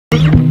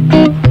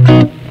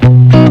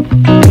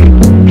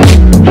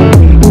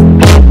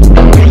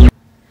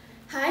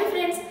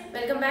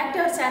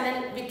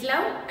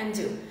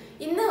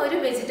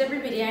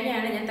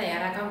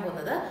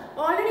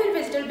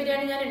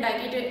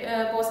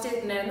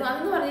തന്നിട്ടുണ്ടായിരുന്നു.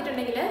 അതെന്ന്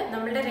പറഞ്ഞിട്ടുണ്ടെങ്കിൽ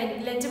നമ്മുടെ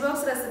ലഞ്ച്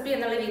ബോക്സ് റെസിപ്പി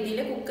എന്നുള്ള രീതിയിൽ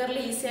കുക്കറിൽ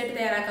ഈസി ആയിട്ട്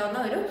തയ്യാറാക്കാവുന്ന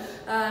ഒരു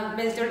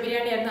വെജിറ്റബിൾ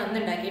ബിരിയാണി ആയിരുന്നു അന്ന്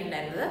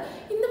ഉണ്ടാക്കിയിട്ടുണ്ടായിരുന്നത്.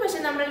 ഇന്ന് പക്ഷെ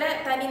നമ്മളുടെ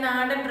തനി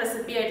നാടൻ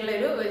റെസിപ്പി ആയിട്ടുള്ള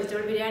ഒരു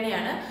വെജിറ്റബിൾ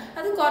ബിരിയാണിയാണ്.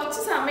 അത്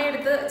കുറച്ച്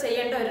സമയമെടുത്ത്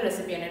ചെയ്യേണ്ട ഒരു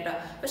റെസിപ്പിയാണ് കേട്ടോ.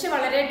 പക്ഷെ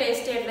വളരെ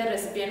ടേസ്റ്റി ആയിട്ടുള്ള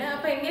റെസിപ്പിയാണ്.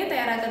 അപ്പോൾ എങ്ങനെ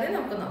തയ്യാറാക്കുന്നത്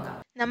നമുക്ക് നോക്കാം.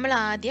 നമ്മൾ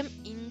ആദ്യം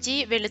ഇഞ്ചി,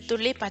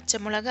 വെളുത്തുള്ളി,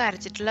 പച്ചമുളക്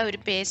അരച്ചിട്ടുള്ള ഒരു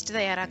പേസ്റ്റ്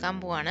തയ്യാറാക്കാൻ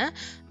പോവാണ്.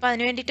 അപ്പോൾ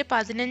അതിന് വേണ്ടിയിട്ട്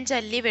 15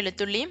 അല്ലി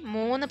വെളുത്തുള്ളിയും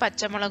 3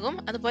 പച്ചമുളകും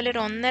അതുപോലെ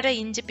ഒരു 1.5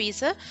 ഇഞ്ച്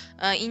പീസ്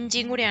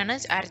ഇഞ്ചിയും കൂടിയാണ്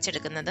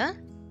അരച്ചെടുക്കുന്നത്.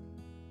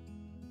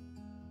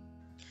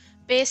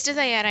 പേസ്റ്റ്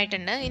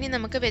തയ്യാറായിട്ടുണ്ട്. ഇനി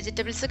നമുക്ക്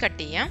വെജിറ്റബിൾസ്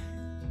കട്ട് ചെയ്യാം.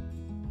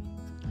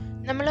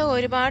 നമ്മൾ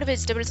ഒരുപാട്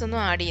വെജിറ്റബിൾസ് ഒന്നും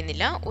ആഡ്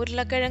ചെയ്യുന്നില്ല.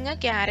 ഉരുളക്കിഴങ്ങ്,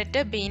 ക്യാരറ്റ്,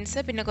 ബീൻസ്,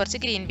 പിന്നെ കുറച്ച്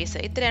ഗ്രീൻ പീസ്,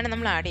 ഇത്രയാണ്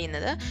നമ്മൾ ആഡ്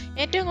ചെയ്യുന്നത്.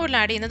 ഏറ്റവും കൂടുതൽ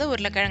ആഡ് ചെയ്യുന്നത്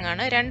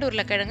ഉരുളക്കിഴങ്ങാണ്. 2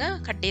 ഉരുളക്കിഴങ്ങ്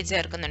കട്ട് ചെയ്ത്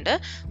ചേർക്കുന്നുണ്ട്.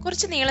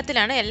 കുറച്ച്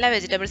നീളത്തിലാണ് എല്ലാ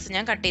വെജിറ്റബിൾസും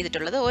ഞാൻ കട്ട്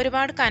ചെയ്തിട്ടുള്ളത്.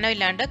 ഒരുപാട്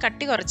കനമില്ലാണ്ട്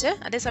കട്ടി കുറച്ച്,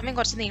 അതേസമയം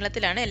കുറച്ച്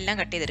നീളത്തിലാണ് എല്ലാം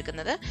കട്ട്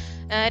ചെയ്തെടുക്കുന്നത്.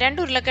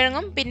 2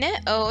 ഉരുളക്കിഴങ്ങും പിന്നെ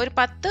ഒരു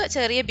 10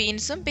 ചെറിയ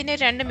ബീൻസും പിന്നെ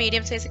 2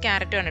 മീഡിയം സൈസ്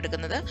ക്യാരറ്റുമാണ്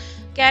എടുക്കുന്നത്.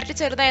 ക്യാരറ്റ്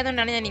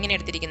ചെറുതായതുകൊണ്ടാണ് ഞാൻ ഇങ്ങനെ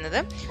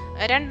എടുത്തിരിക്കുന്നത്.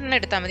 2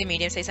 എടുത്താൽ മതി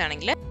മീഡിയം സൈസ്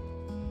ആണെങ്കിൽ.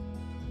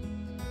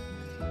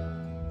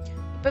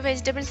 ഇപ്പോൾ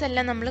വെജിറ്റബിൾസ്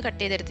എല്ലാം നമ്മൾ കട്ട്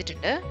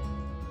ചെയ്തെടുത്തിട്ടുണ്ട്.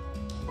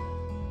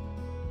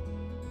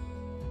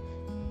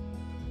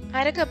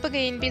 1/2 കപ്പ്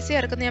ഗ്രീൻ പീസ്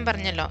ചേർക്കുന്നത് ഞാൻ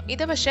പറഞ്ഞല്ലോ.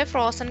 ഇത് പക്ഷേ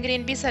ഫ്രോസൺ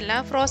ഗ്രീൻ പീസ് അല്ല.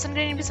 ഫ്രോസൺ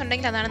ഗ്രീൻ പീസ്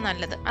ഉണ്ടെങ്കിൽ അതാണ്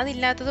നല്ലത്.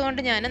 അതില്ലാത്തത്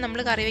കൊണ്ട്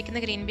നമ്മൾ കറി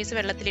വയ്ക്കുന്ന ഗ്രീൻ പീസ്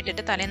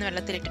വെള്ളത്തിലിട്ടിട്ട് തലേന്ന്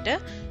വെള്ളത്തിലിട്ടിട്ട്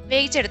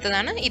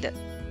വേവിച്ചെടുത്തതാണ് ഇത്.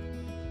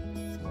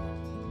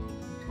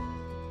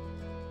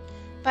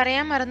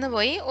 പറയാൻ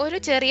മറന്നുപോയി, ഒരു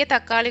ചെറിയ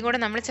തക്കാളി കൂടെ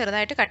നമ്മൾ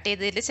ചെറുതായിട്ട് കട്ട്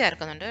ചെയ്തതിൽ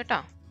ചേർക്കുന്നുണ്ട് കേട്ടോ.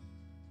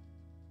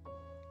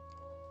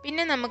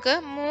 പിന്നെ നമുക്ക്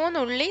 3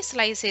 ഉള്ളി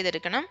സ്ലൈസ്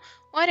ചെയ്തെടുക്കണം.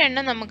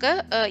 ഒരെണ്ണം നമുക്ക്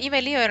ഈ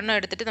വലിയ ഒരെണ്ണം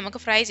എടുത്തിട്ട് നമുക്ക്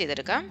ഫ്രൈ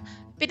ചെയ്തെടുക്കാം.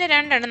 പിന്നെ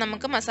 2 എണ്ണം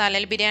നമുക്ക്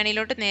മസാലയിൽ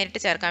ബിരിയാണിയിലോട്ട് നേരിട്ട്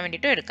ചേർക്കാൻ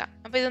വേണ്ടിയിട്ടും എടുക്കാം.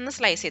 അപ്പോൾ ഇതൊന്ന്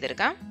സ്ലൈസ്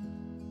ചെയ്തെടുക്കാം.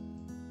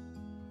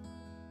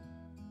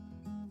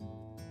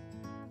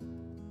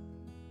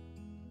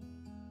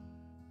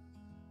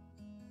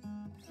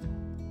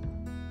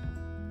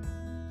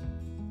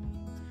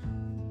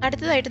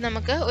 അടുത്തതായിട്ട്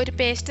നമുക്ക് ഒരു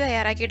പേസ്റ്റ്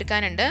തയ്യാറാക്കി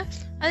എടുക്കാനുണ്ട്.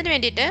 അതിന്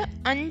വേണ്ടിയിട്ട്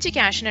 5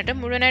 കാഷ്നട്ട്,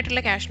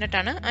 മുഴുവനായിട്ടുള്ള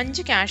കാഷ്നട്ടാണ്.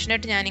 5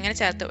 കാഷ്നട്ട് ഞാനിങ്ങനെ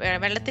ചേർത്ത്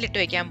വെള്ളത്തിലിട്ട്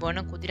വെക്കാൻ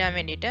പോവാണ് കുതിരാൻ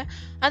വേണ്ടിയിട്ട്.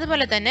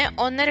 അതുപോലെ തന്നെ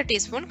 1.5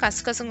 ടീസ്പൂൺ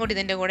കസ്കസും കൂടി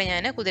ഇതിൻ്റെ കൂടെ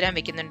ഞാൻ കുതിരാൻ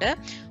വെക്കുന്നുണ്ട്.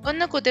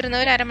 ഒന്ന്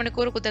കുതിർന്ന ഒരു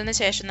അരമണിക്കൂർ കുതിർന്ന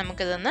ശേഷം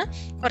നമുക്കിതൊന്ന്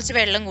കുറച്ച്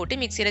വെള്ളം കൂട്ടി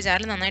മിക്സിയുടെ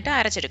ജാറിൽ നന്നായിട്ട്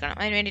അരച്ചെടുക്കണം.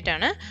 അതിന്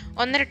വേണ്ടിയിട്ടാണ്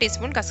 1.5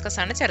 ടീസ്പൂൺ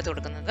കസ്കസാണ് ചേർത്ത്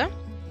കൊടുക്കുന്നത്.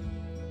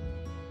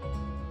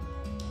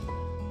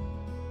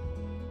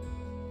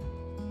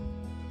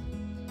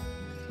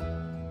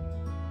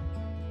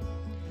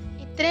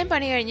 ഇത്രയും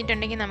പണി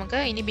കഴിഞ്ഞിട്ടുണ്ടെങ്കിൽ നമുക്ക്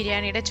ഇനി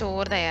ബിരിയാണിയുടെ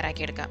ചോറ്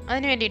തയ്യാറാക്കിയെടുക്കാം.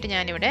 അതിന് വേണ്ടിയിട്ട്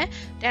ഞാനിവിടെ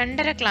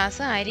 2.5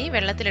 ഗ്ലാസ് അരി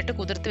വെള്ളത്തിലിട്ട്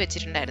കുതിർത്ത്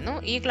വെച്ചിട്ടുണ്ടായിരുന്നു.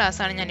 ഈ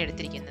ഗ്ലാസ്സാണ് ഞാൻ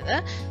എടുത്തിരിക്കുന്നത്.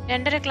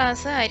 2.5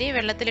 ഗ്ലാസ് അരി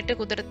വെള്ളത്തിലിട്ട്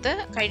കുതിർത്ത്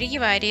കഴുകി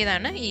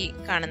വാരിയതാണ് ഈ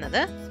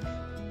കാണുന്നത്.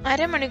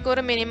 അരമണിക്കൂർ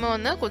മിനിമം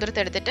ഒന്ന്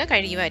കുതിർത്തെടുത്തിട്ട്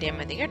കഴുകി വാരിയാൽ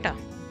മതി കേട്ടോ.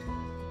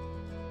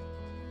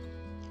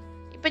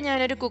 ഇപ്പം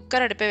ഞാനൊരു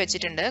കുക്കർ അടുപ്പേ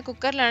വെച്ചിട്ടുണ്ട്.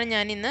 കുക്കറിലാണ്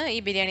ഞാൻ ഇന്ന് ഈ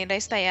ബിരിയാണി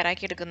റൈസ്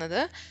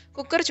തയ്യാറാക്കിയെടുക്കുന്നത്.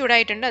 കുക്കർ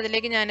ചൂടായിട്ടുണ്ട്.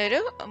 അതിലേക്ക്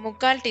ഞാനൊരു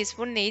 1/4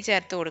 ടീസ്പൂൺ നെയ്യ്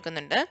ചേർത്ത്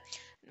കൊടുക്കുന്നുണ്ട്.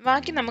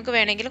 ബാക്കി നമുക്ക്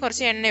വേണമെങ്കിൽ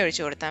കുറച്ച് എണ്ണ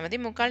ഒഴിച്ചു കൊടുത്താൽ മതി.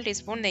 1/4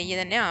 ടീസ്പൂൺ നെയ്യ്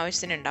തന്നെ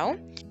ആവശ്യത്തിനുണ്ടാവും.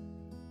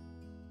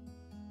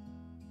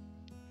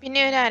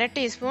 പിന്നെ ഒരു 1/2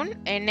 ടീസ്പൂൺ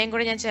എണ്ണയും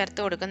കൂടി ഞാൻ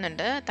ചേർത്ത്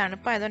കൊടുക്കുന്നുണ്ട്.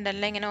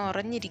 തണുപ്പായതുകൊണ്ടെല്ലാം ഇങ്ങനെ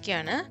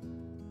ഉറഞ്ഞിരിക്കുകയാണ്.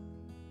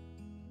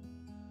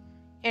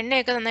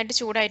 എണ്ണയൊക്കെ നന്നായിട്ട്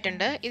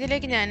ചൂടായിട്ടുണ്ട്.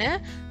 ഇതിലേക്ക് ഞാൻ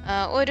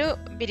ഒരു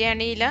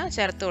ബിരിയാണി ഇല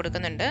ചേർത്ത്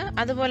കൊടുക്കുന്നുണ്ട്.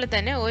 അതുപോലെ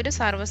തന്നെ ഒരു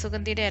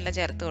സർവ്വസുഗന്ധിയുടെ ഇല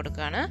ചേർത്ത്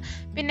കൊടുക്കുകയാണ്.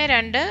 പിന്നെ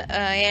 2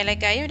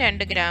 ഏലക്കായും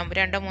 2 ഗ്രാമ്പു,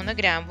 2-3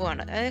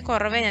 ഗ്രാമ്പുമാണ്. അതായത്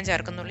കുറവേ ഞാൻ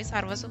ചേർക്കുന്നുള്ളൂ.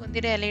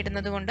 സർവ്വസുഗന്ധിയുടെ ഇല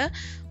ഇടുന്നത് കൊണ്ട്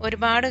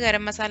ഒരുപാട്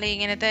ഗരം മസാല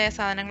ഇങ്ങനത്തെ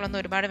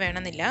സാധനങ്ങളൊന്നും ഒരുപാട്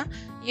വേണമെന്നില്ല.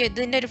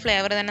 ഇതിൻ്റെ ഒരു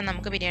ഫ്ലേവർ തന്നെ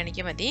നമുക്ക്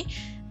ബിരിയാണിക്ക് മതി.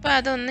 അപ്പോൾ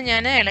അതൊന്ന്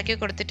ഞാൻ ഇളക്കി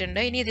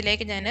കൊടുത്തിട്ടുണ്ട്. ഇനി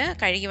ഇതിലേക്ക് ഞാൻ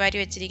കഴുകി വാരി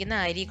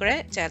വെച്ചിരിക്കുന്ന അരി കൂടെ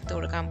ചേർത്ത്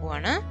കൊടുക്കാൻ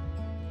പോവാണ്.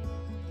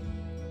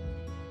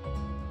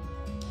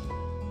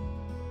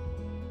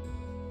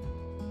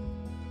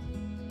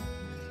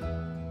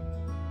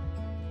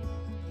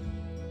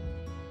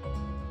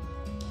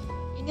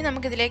 ഇനി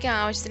നമുക്കിതിലേക്ക്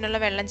ആവശ്യത്തിനുള്ള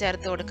വെള്ളം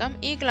ചേർത്ത് കൊടുക്കാം.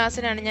 ഈ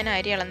ഗ്ലാസ്സിലാണ് ഞാൻ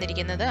അരി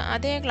അളന്നിരിക്കുന്നത്.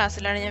 അതേ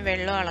ഗ്ലാസ്സിലാണ് ഞാൻ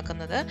വെള്ളം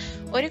അളക്കുന്നത്.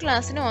 ഒരു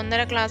ഗ്ലാസ്സിന്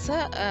 1.5 ഗ്ലാസ്,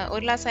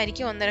 ഒരു ഗ്ലാസ്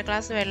അരിക്ക് 1.5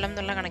 ഗ്ലാസ് വെള്ളം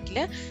എന്നുള്ള കണക്കിൽ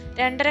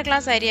 2.5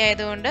 ഗ്ലാസ് അരി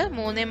ആയതുകൊണ്ട്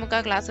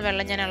 3/4 ഗ്ലാസ്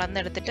വെള്ളം ഞാൻ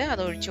അളന്നെടുത്തിട്ട്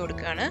അത് ഒഴിച്ചു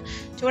കൊടുക്കുകയാണ്.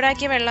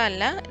 ചൂടാക്കിയ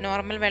വെള്ളമല്ല,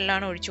 നോർമൽ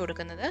വെള്ളമാണ് ഒഴിച്ചു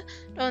കൊടുക്കുന്നത്.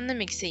 ഒന്ന്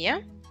മിക്സ്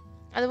ചെയ്യാം.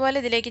 അതുപോലെ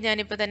ഇതിലേക്ക്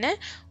ഞാനിപ്പോൾ തന്നെ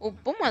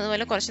ഉപ്പും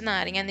അതുപോലെ കുറച്ച്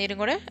നാരങ്ങാനീരും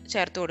കൂടെ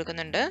ചേർത്ത്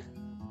കൊടുക്കുന്നുണ്ട്.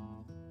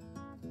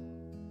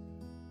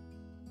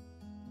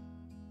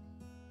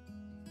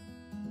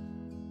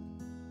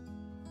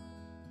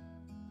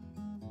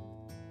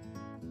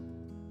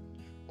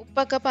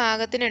 ഉപ്പൊക്കെ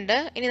പാകത്തിനുണ്ട്.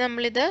 ഇനി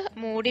നമ്മളിത്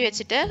മൂടി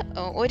വെച്ചിട്ട്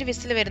ഒരു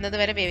വിസിൽ വരുന്നത്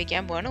വരെ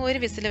വേവിക്കാൻ പോവാണ്. ഒരു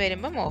വിസിൽ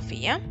വരുമ്പം ഓഫ്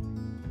ചെയ്യാം.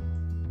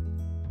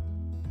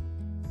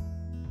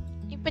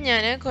 ഇപ്പം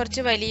ഞാൻ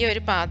കുറച്ച്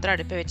വലിയൊരു പാത്രം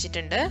അടുപ്പ്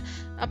വെച്ചിട്ടുണ്ട്.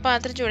 ആ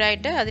പാത്രം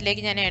ചൂടായിട്ട്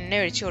അതിലേക്ക് ഞാൻ എണ്ണ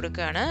ഒഴിച്ചു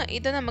കൊടുക്കുകയാണ്.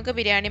 ഇത് നമുക്ക്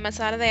ബിരിയാണി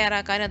മസാല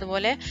തയ്യാറാക്കാൻ,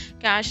 അതുപോലെ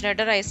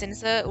കാഷ്നട്ട്,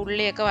 റൈസിൻസ്,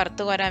 ഉള്ളിയൊക്കെ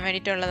വറുത്ത് കോരാൻ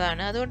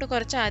വേണ്ടിയിട്ടുള്ളതാണ്. അതുകൊണ്ട്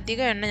കുറച്ച്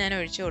അധികം എണ്ണ ഞാൻ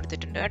ഒഴിച്ചു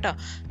കൊടുത്തിട്ടുണ്ട് കേട്ടോ.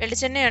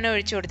 വെളിച്ചെണ്ണയാണ്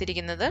ഒഴിച്ചു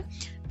കൊടുത്തിരിക്കുന്നത്.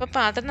 അപ്പോൾ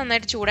പാത്രം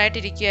നന്നായിട്ട്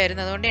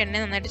ചൂടായിട്ടിരിക്കുകയായിരുന്നു. അതുകൊണ്ട് എണ്ണ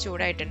നന്നായിട്ട്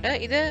ചൂടായിട്ടുണ്ട്.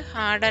 ഇത്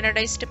ഹാർഡ്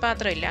അനഡൈസ്ഡ്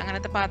പാത്രമില്ല,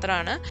 അങ്ങനത്തെ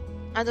പാത്രമാണ്.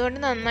 അതുകൊണ്ട്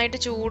നന്നായിട്ട്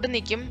ചൂട്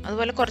നിൽക്കും.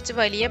 അതുപോലെ കുറച്ച്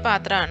വലിയ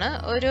പാത്രമാണ്.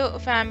 ഒരു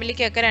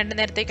ഫാമിലിക്കൊക്കെ 2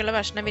 നേരത്തേക്കുള്ള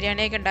ഭക്ഷണം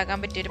ബിരിയാണിയൊക്കെ ഉണ്ടാക്കാൻ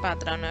പറ്റിയൊരു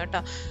പാത്രമാണ്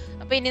കേട്ടോ.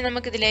 അപ്പോൾ ഇനി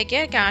നമുക്കിതിലേക്ക്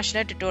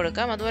കാഷ്നട്ട് ഇട്ട്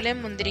കൊടുക്കാം. അതുപോലെ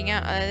മുന്തിരിങ്ങ,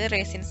 അതായത്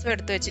റേസിൻസും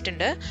എടുത്ത്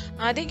വെച്ചിട്ടുണ്ട്.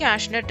 ആദ്യം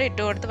കാഷ്നട്ട്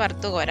ഇട്ട് കൊടുത്ത്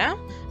വറുത്ത് കോരാം.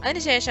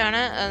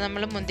 അതിനുശേഷമാണ്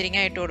നമ്മൾ മുന്തിരിങ്ങ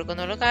ഇട്ട്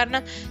കൊടുക്കുന്നുള്ളൂ.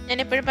 കാരണം ഞാൻ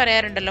എപ്പോഴും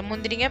പറയാറുണ്ടല്ലോ,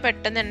 മുന്തിരിങ്ങ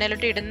പെട്ടെന്ന്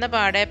എണ്ണയിലോട്ട് ഇടുന്ന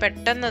പാടെ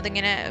പെട്ടെന്ന്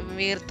അതിങ്ങനെ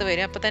വീർത്ത്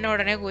വരും. അപ്പോൾ തന്നെ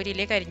ഉടനെ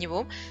കോരിയിലേക്ക് കരിഞ്ഞു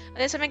പോകും.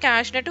 അതേസമയം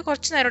കാഷ്നട്ട്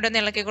കുറച്ച് നേരം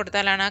ഒന്ന് ഇളക്കി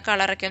കൊടുത്താലാണ് ആ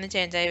കളറൊക്കെ ഒന്ന്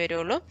ചേഞ്ച് ആയി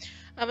വരുള്ളൂ.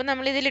 അപ്പം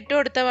നമ്മൾ ഇതിൽ ഇട്ട്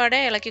കൊടുത്ത പാടെ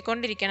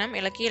ഇളക്കിക്കൊണ്ടിരിക്കണം.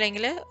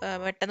 ഇളക്കിയില്ലെങ്കിൽ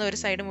പെട്ടെന്ന് ഒരു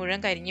സൈഡ് മുഴുവൻ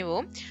കരിഞ്ഞു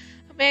പോകും.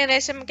 അപ്പോൾ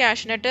ഏകദേശം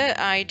കാഷ്നട്ട്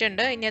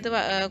ആയിട്ടുണ്ട്. ഇനി അത്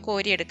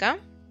കോരിയെടുക്കാം.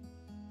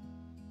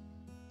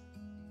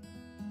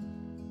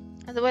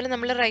 അതുപോലെ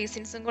നമ്മൾ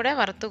റൈസിൻസും കൂടെ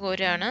വറുത്ത്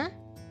കോരുകയാണ്.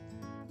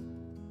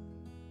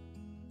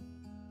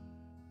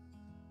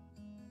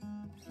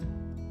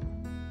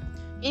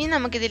 ഇനി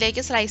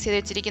നമുക്കിതിലേക്ക് സ്ലൈസ് ചെയ്ത്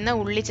വെച്ചിരിക്കുന്ന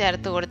ഉള്ളി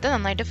ചേർത്ത് കൊടുത്ത്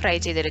നന്നായിട്ട് ഫ്രൈ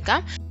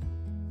ചെയ്തെടുക്കാം.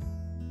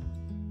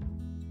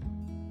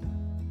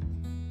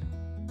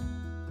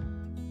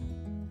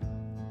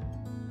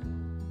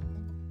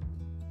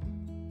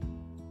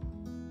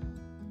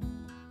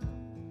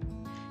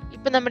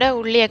 ഇപ്പം നമ്മുടെ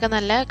ഉള്ളിയൊക്കെ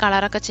നല്ല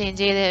കളറൊക്കെ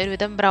ചേഞ്ച് ചെയ്ത്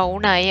ഒരുവിധം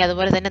ബ്രൗൺ ആയി,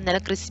 അതുപോലെ തന്നെ നല്ല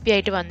ക്രിസ്പി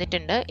ആയിട്ട്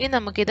വന്നിട്ടുണ്ട്. ഇനി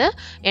നമുക്കിത്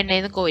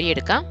എണ്ണയിൽ നിന്ന്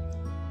കോരിയെടുക്കാം.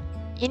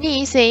 ഇനി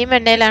ഈ സെയിം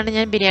എണ്ണയിലാണ്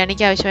ഞാൻ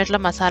ബിരിയാണിക്ക്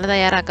ആവശ്യമായിട്ടുള്ള മസാല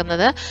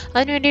തയ്യാറാക്കുന്നത്.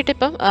 അതിന് വേണ്ടിയിട്ട്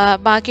ഇപ്പം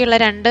ബാക്കിയുള്ള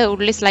 2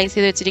 ഉള്ളി സ്ലൈസ്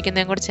ചെയ്ത്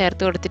വെച്ചിരിക്കുന്നതും കൂടി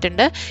ചേർത്ത്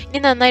കൊടുത്തിട്ടുണ്ട്.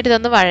 ഇനി നന്നായിട്ട്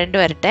ഇതൊന്ന് വഴണ്ട്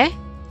വരട്ടെ.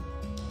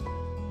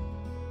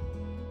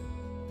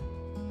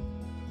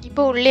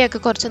 ഇപ്പോൾ ഉള്ളിയൊക്കെ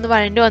കുറച്ചൊന്ന്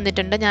വഴണ്ട്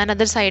വന്നിട്ടുണ്ട്.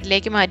 ഞാനതൊരു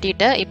സൈഡിലേക്ക്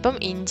മാറ്റിയിട്ട് ഇപ്പം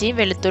ഇഞ്ചിയും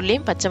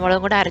വെളുത്തുള്ളിയും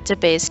പച്ചമുളകും കൂടെ അരച്ച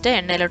പേസ്റ്റ്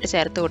എണ്ണയിലോട്ട്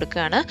ചേർത്ത്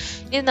കൊടുക്കുകയാണ്.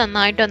 ഇത്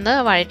നന്നായിട്ടൊന്ന്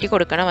വഴറ്റി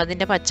കൊടുക്കണം.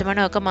 അതിൻ്റെ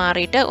പച്ചമണമൊക്കെ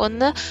മാറിയിട്ട്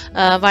ഒന്ന്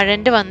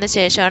വഴണ്ട് വന്ന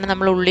ശേഷമാണ്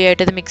നമ്മൾ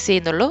ഉള്ളിയായിട്ട് ഇത് മിക്സ്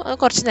ചെയ്യുന്നുള്ളൂ.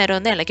 കുറച്ച് നേരം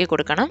ഒന്ന് ഇളക്കി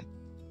കൊടുക്കണം.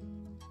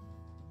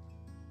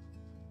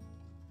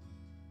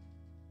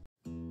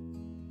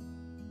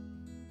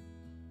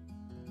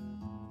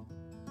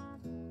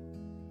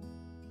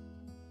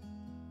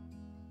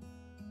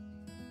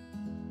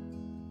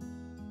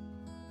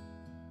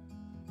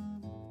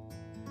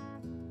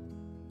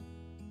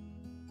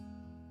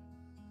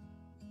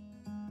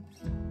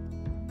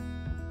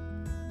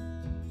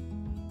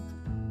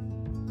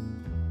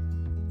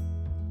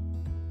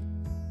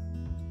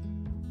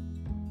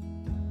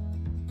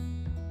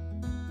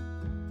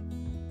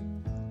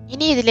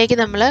 ഇനി ഇതിലേക്ക്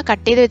നമ്മൾ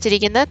കട്ട് ചെയ്ത്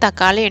വെച്ചിരിക്കുന്ന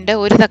തക്കാളി ഉണ്ട്.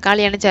 ഒരു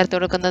തക്കാളിയാണ് ചേർത്ത്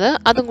കൊടുക്കുന്നത്.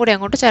 അതും കൂടി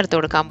അങ്ങോട്ട് ചേർത്ത്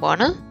കൊടുക്കാൻ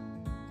പോവാണ്.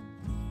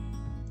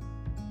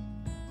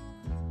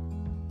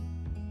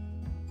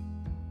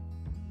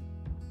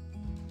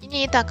 ഇനി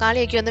ഈ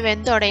തക്കാളിയൊക്കെ ഒന്ന്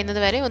വെന്തുടയുന്നത്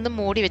വരെ ഒന്ന്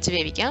മൂടി വെച്ച്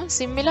വേവിക്കാം.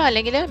 സിമ്മിലോ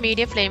അല്ലെങ്കിൽ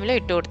മീഡിയം ഫ്ലെയിമിലോ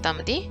ഇട്ട് കൊടുത്താൽ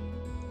മതി.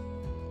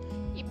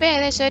 ഇപ്പം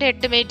ഏകദേശം ഒരു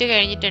 8 മിനിറ്റ്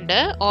കഴിഞ്ഞിട്ടുണ്ട്.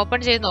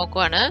 ഓപ്പൺ ചെയ്ത്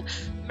നോക്കുവാണ്.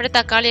 നമ്മുടെ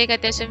തക്കാളിയൊക്കെ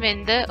അത്യാവശ്യം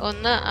വെന്ത്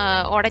ഒന്ന്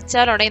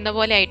ഉടച്ചാൽ ഉടയുന്ന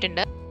പോലെ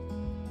ആയിട്ടുണ്ട്.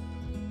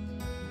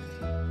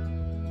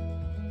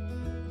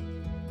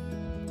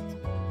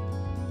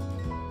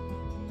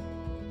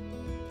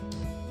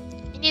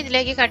 ഇനി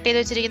ഇതിലേക്ക് കട്ട് ചെയ്ത്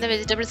വെച്ചിരിക്കുന്ന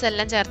വെജിറ്റബിൾസ്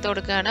എല്ലാം ചേർത്ത്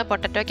കൊടുക്കുകയാണ്.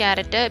 പൊട്ടറ്റോ,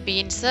 ക്യാരറ്റ്,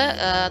 ബീൻസ്,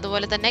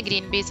 അതുപോലെ തന്നെ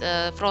green peas,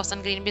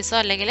 frozen green piezo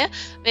അല്ലെങ്കിൽ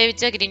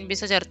വേവിച്ച ഗ്രീൻ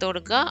പീസോ ചേർത്ത്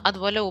കൊടുക്കുക.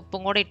 അതുപോലെ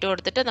ഉപ്പും കൂടെ ഇട്ട്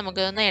കൊടുത്തിട്ട്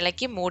നമുക്കൊന്ന്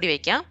ഇളക്കി മൂടി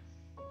വയ്ക്കാം.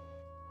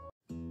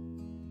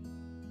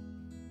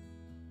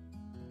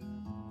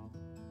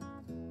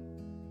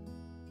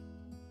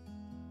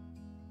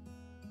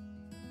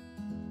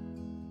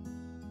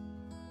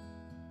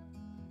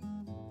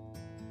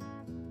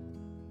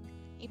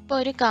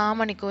 ഇപ്പോൾ ഒരു 1/4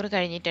 മണിക്കൂർ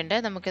കഴിഞ്ഞിട്ടുണ്ട്.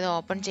 നമുക്കിത്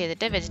ഓപ്പൺ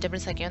ചെയ്തിട്ട്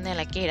വെജിറ്റബിൾസ് ഒക്കെ ഒന്ന്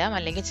ഇളക്കിയിടാം.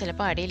 അല്ലെങ്കിൽ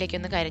ചിലപ്പോൾ അടിയിലേക്ക്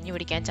ഒന്ന് കരിഞ്ഞു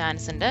പിടിക്കാൻ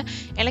ചാൻസ് ഉണ്ട്.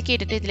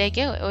 ഇളക്കിയിട്ടിട്ട്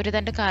ഇതിലേക്ക് ഒരു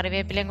തണ്ട്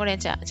കറിവേപ്പിലയും കൂടെ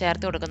ഞാൻ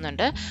ചേർത്ത്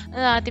കൊടുക്കുന്നുണ്ട്.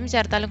 അത് ആദ്യം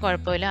ചേർത്താലും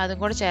കുഴപ്പമില്ല.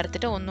 അതും കൂടെ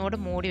ചേർത്തിട്ട് ഒന്നുകൂടെ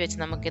മൂടി വെച്ച്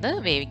നമുക്കിത്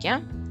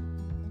വേവിക്കാം.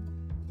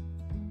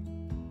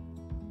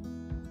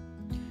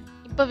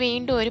 ഇപ്പോൾ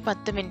വീണ്ടും ഒരു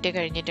 10 മിനിറ്റ്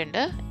കഴിഞ്ഞിട്ടുണ്ട്.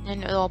 ഞാൻ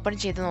ഓപ്പൺ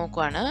ചെയ്ത്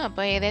നോക്കുവാണ്.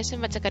 അപ്പോൾ ഏകദേശം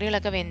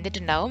പച്ചക്കറികളൊക്കെ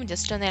വെന്തിട്ടുണ്ടാവും.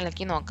 ജസ്റ്റ് ഒന്ന്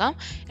ഇളക്കി നോക്കാം.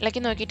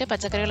 ഇളക്കി നോക്കിയിട്ട്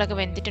പച്ചക്കറികളൊക്കെ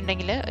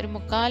വെന്തിട്ടുണ്ടെങ്കിൽ ഒരു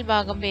 1/4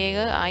 ഭാഗം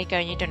വേഗ് ആയി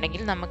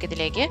കഴിഞ്ഞിട്ടുണ്ടെങ്കിൽ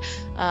നമുക്കിതിലേക്ക്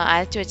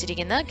അരച്ചു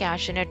വെച്ചിരിക്കുന്ന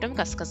കാഷ്യൂനട്ടും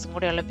കസ്കസും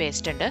കൂടെയുള്ള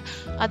പേസ്റ്റ് ഉണ്ട്,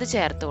 അത്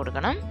ചേർത്ത്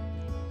കൊടുക്കണം.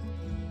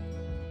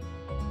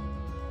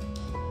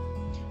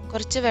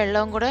 കുറച്ച്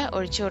വെള്ളവും കൂടെ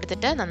ഒഴിച്ചു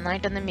കൊടുത്തിട്ട്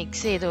നന്നായിട്ടൊന്ന്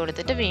മിക്സ് ചെയ്ത്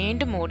കൊടുത്തിട്ട്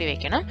വീണ്ടും മൂടി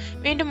വെക്കണം.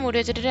 വീണ്ടും മൂടി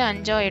വെച്ചിട്ട് ഒരു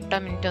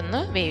 5-8 മിനിറ്റ്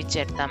ഒന്ന്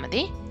വേവിച്ചെടുത്താൽ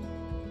മതി.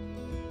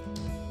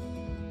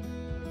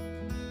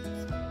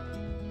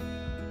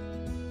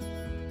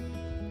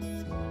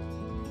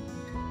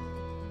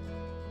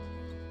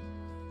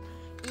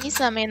 ഈ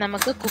സമയം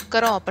നമുക്ക്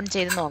കുക്കർ ഓപ്പൺ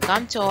ചെയ്ത്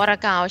നോക്കാം.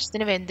 ചോറൊക്കെ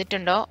ആവശ്യത്തിന്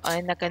വെന്തിട്ടുണ്ടോ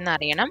എന്നൊക്കെ ഒന്ന്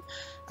അറിയണം.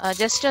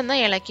 ജസ്റ്റ് ഒന്ന്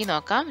ഇളക്കി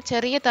നോക്കാം.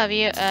 ചെറിയ തവി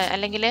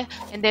അല്ലെങ്കിൽ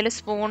എന്തെങ്കിലും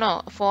സ്പൂണോ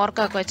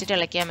ഫോർക്കോ ഒക്കെ വെച്ചിട്ട്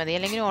ഇളക്കിയാൽ മതി,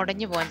 അല്ലെങ്കിൽ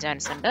ഉടഞ്ഞു പോകാൻ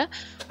ചാൻസ് ഉണ്ട്.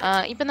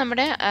 ഇപ്പം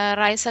നമ്മുടെ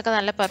റൈസൊക്കെ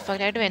നല്ല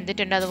പെർഫെക്റ്റ് ആയിട്ട്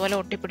വെന്തിട്ടുണ്ട്. അതുപോലെ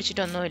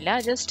ഒട്ടിപ്പിടിച്ചിട്ടൊന്നുമില്ല.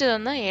 ജസ്റ്റ്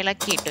ഇതൊന്ന്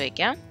ഇളക്കിയിട്ട്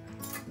വയ്ക്കാം.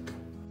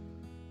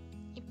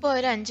 ഇപ്പോൾ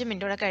ഒരു 5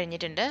 മിനിറ്റ് കൂടെ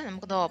കഴിഞ്ഞിട്ടുണ്ട്.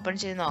 നമുക്കിത് ഓപ്പൺ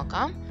ചെയ്ത്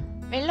നോക്കാം.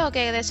 വെള്ളമൊക്കെ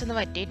ഏകദേശം ഒന്ന്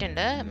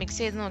വറ്റിയിട്ടുണ്ട്. മിക്സ്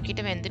ചെയ്ത്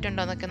നോക്കിയിട്ട്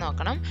വെന്തിട്ടുണ്ടോ എന്നൊക്കെ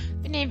നോക്കണം.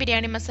 പിന്നെ ഈ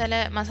ബിരിയാണി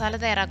മസാല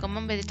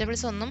തയ്യാറാക്കുമ്പം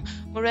വെജിറ്റബിൾസ് ഒന്നും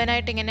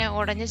മുഴുവനായിട്ട് ഇങ്ങനെ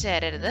ഉടഞ്ഞു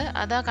ചേരരുത്.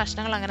 അത് ആ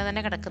കഷ്ണങ്ങൾ അങ്ങനെ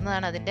തന്നെ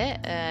കിടക്കുന്നതാണ് അതിൻ്റെ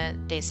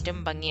ടേസ്റ്റും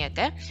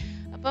ഭംഗിയൊക്കെ.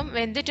 അപ്പം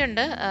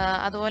വെന്തിട്ടുണ്ട്.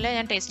 അതുപോലെ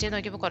ഞാൻ ടേസ്റ്റ് ചെയ്ത്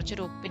നോക്കിയപ്പോൾ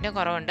കുറച്ചൊരു ഉപ്പിൻ്റെ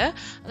കുറവുണ്ട്.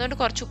 അതുകൊണ്ട്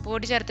കുറച്ച് ഉപ്പ്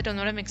പൊടി ചേർത്തിട്ട്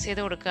ഒന്നുകൂടെ മിക്സ്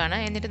ചെയ്ത് കൊടുക്കുകയാണ്.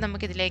 എന്നിട്ട്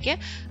നമുക്കിതിലേക്ക്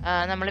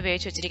നമ്മൾ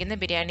വേവിച്ച് വെച്ചിരിക്കുന്ന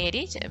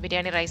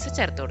ബിരിയാണി റൈസ്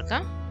ചേർത്ത്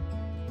കൊടുക്കാം.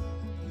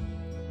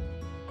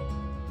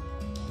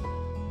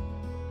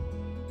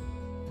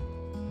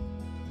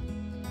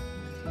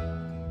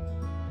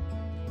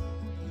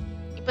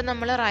 ഇപ്പം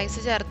നമ്മൾ റൈസ്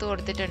ചേർത്ത്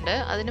കൊടുത്തിട്ടുണ്ട്.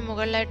 അതിന്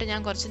മുകളിലായിട്ട് ഞാൻ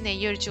കുറച്ച്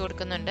നെയ്യ് ഒഴിച്ച്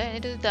കൊടുക്കുന്നുണ്ട്.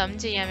 എന്നിട്ട് ഇത് ദം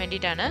ചെയ്യാൻ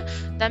വേണ്ടിയിട്ടാണ്.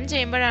 ദം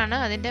ചെയ്യുമ്പോഴാണ്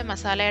അതിൻ്റെ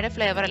മസാലയുടെ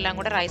ഫ്ലേവർ എല്ലാം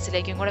കൂടെ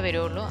റൈസിലേക്കും കൂടെ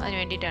വരുള്ളൂ. അതിന്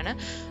വേണ്ടിയിട്ടാണ്.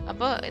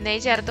 അപ്പോൾ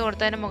നെയ്യ് ചേർത്ത്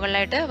കൊടുത്തതിന്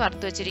മുകളിലായിട്ട്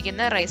വറുത്ത്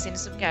വെച്ചിരിക്കുന്ന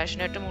റൈസിൻസും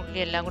കാഷ്യൂനട്ടും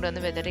ഉള്ളി എല്ലാം കൂടെ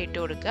ഒന്ന് വെതറി ഇട്ട്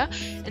കൊടുക്കുക.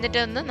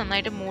 എന്നിട്ട് ഒന്ന്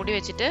നന്നായിട്ട് മൂടി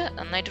വെച്ചിട്ട്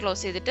നന്നായിട്ട്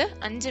ക്ലോസ് ചെയ്തിട്ട്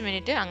 5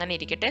 മിനിറ്റ് അങ്ങനെ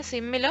ഇരിക്കട്ടെ.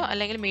 സിമ്മിലോ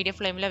അല്ലെങ്കിൽ മീഡിയം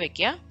ഫ്ലെയിമിലോ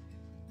വെക്കുക.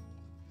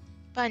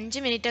 ഇപ്പം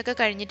 5 മിനിറ്റൊക്കെ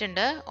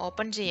കഴിഞ്ഞിട്ടുണ്ട്.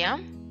 ഓപ്പൺ ചെയ്യാം.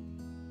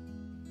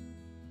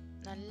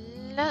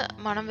 നല്ല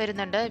മണം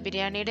വരുന്നുണ്ട്.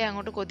 ബിരിയാണിയുടെ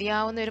അങ്ങോട്ട്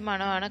കൊതിയാവുന്ന ഒരു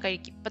മണമാണ്.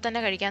 ഇപ്പം തന്നെ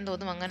കഴിക്കാൻ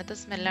തോന്നും. അങ്ങനത്തെ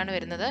സ്മെല്ലാണ്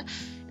വരുന്നത്.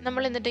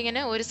 നമ്മൾ എന്നിട്ട്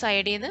ഇങ്ങനെ ഒരു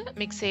സൈഡിൽ നിന്ന്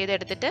മിക്സ്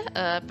ചെയ്തെടുത്തിട്ട്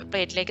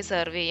പ്ലേറ്റിലേക്ക്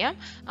സെർവ് ചെയ്യാം.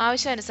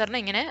 ആവശ്യാനുസരണം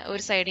ഇങ്ങനെ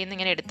ഒരു സൈഡിൽ നിന്ന്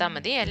ഇങ്ങനെ എടുത്താൽ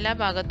മതി. എല്ലാ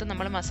ഭാഗത്തും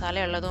നമ്മൾ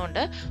മസാല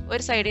ഉള്ളതുകൊണ്ട്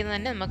ഒരു സൈഡിൽ നിന്ന്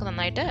തന്നെ നമുക്ക്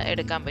നന്നായിട്ട്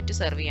എടുക്കാൻ പറ്റും,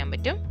 സെർവ് ചെയ്യാൻ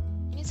പറ്റും.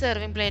 ഇനി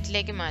സെർവിങ്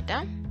പ്ലേറ്റിലേക്ക്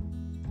മാറ്റാം.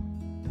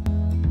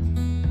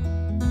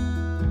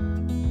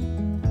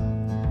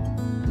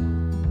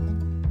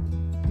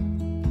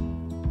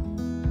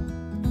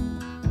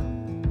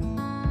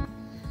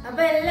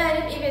 അപ്പോൾ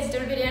എല്ലാവരും ഈ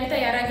വെജിറ്റബിൾ ബിരിയാണി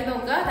തയ്യാറാക്കി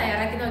നോക്കുക.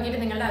 തയ്യാറാക്കി നോക്കിയിട്ട്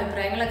നിങ്ങളുടെ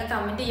അഭിപ്രായങ്ങളൊക്കെ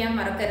കമൻറ്റ് ചെയ്യാൻ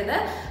മറക്കരുത്.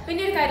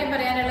 പിന്നെ ഒരു കാര്യം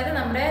പറയാനുള്ളത്,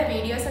 നമ്മുടെ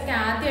വീഡിയോസൊക്കെ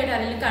ആദ്യമായിട്ട്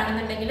ആരെങ്കിലും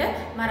കാണുന്നുണ്ടെങ്കിൽ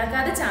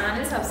മറക്കാതെ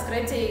ചാനൽ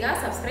സബ്സ്ക്രൈബ് ചെയ്യുക.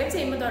 സബ്സ്ക്രൈബ്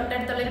ചെയ്യുമ്പോൾ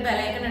തൊട്ടടുത്തുള്ളൊരു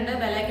ബെലൈക്കൺ ഉണ്ട്.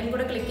 ബെലൈക്കൺ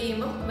കൂടെ ക്ലിക്ക്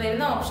ചെയ്യുമ്പോൾ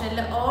വരുന്ന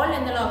ഓപ്ഷനിൽ ഓൾ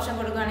എന്നുള്ള ഓപ്ഷൻ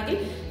കൊടുക്കുകയാണെങ്കിൽ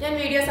ഞാൻ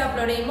വീഡിയോസ്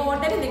അപ്ലോഡ് ചെയ്യുമ്പോൾ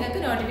ഉടനെ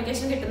നിങ്ങൾക്ക്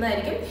നോട്ടിഫിക്കേഷൻ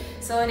കിട്ടുന്നതായിരിക്കും.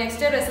 സോ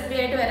നെക്സ്റ്റ് റെസിപ്പി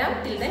ആയിട്ട് വരാം.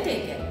 Till then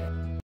take care.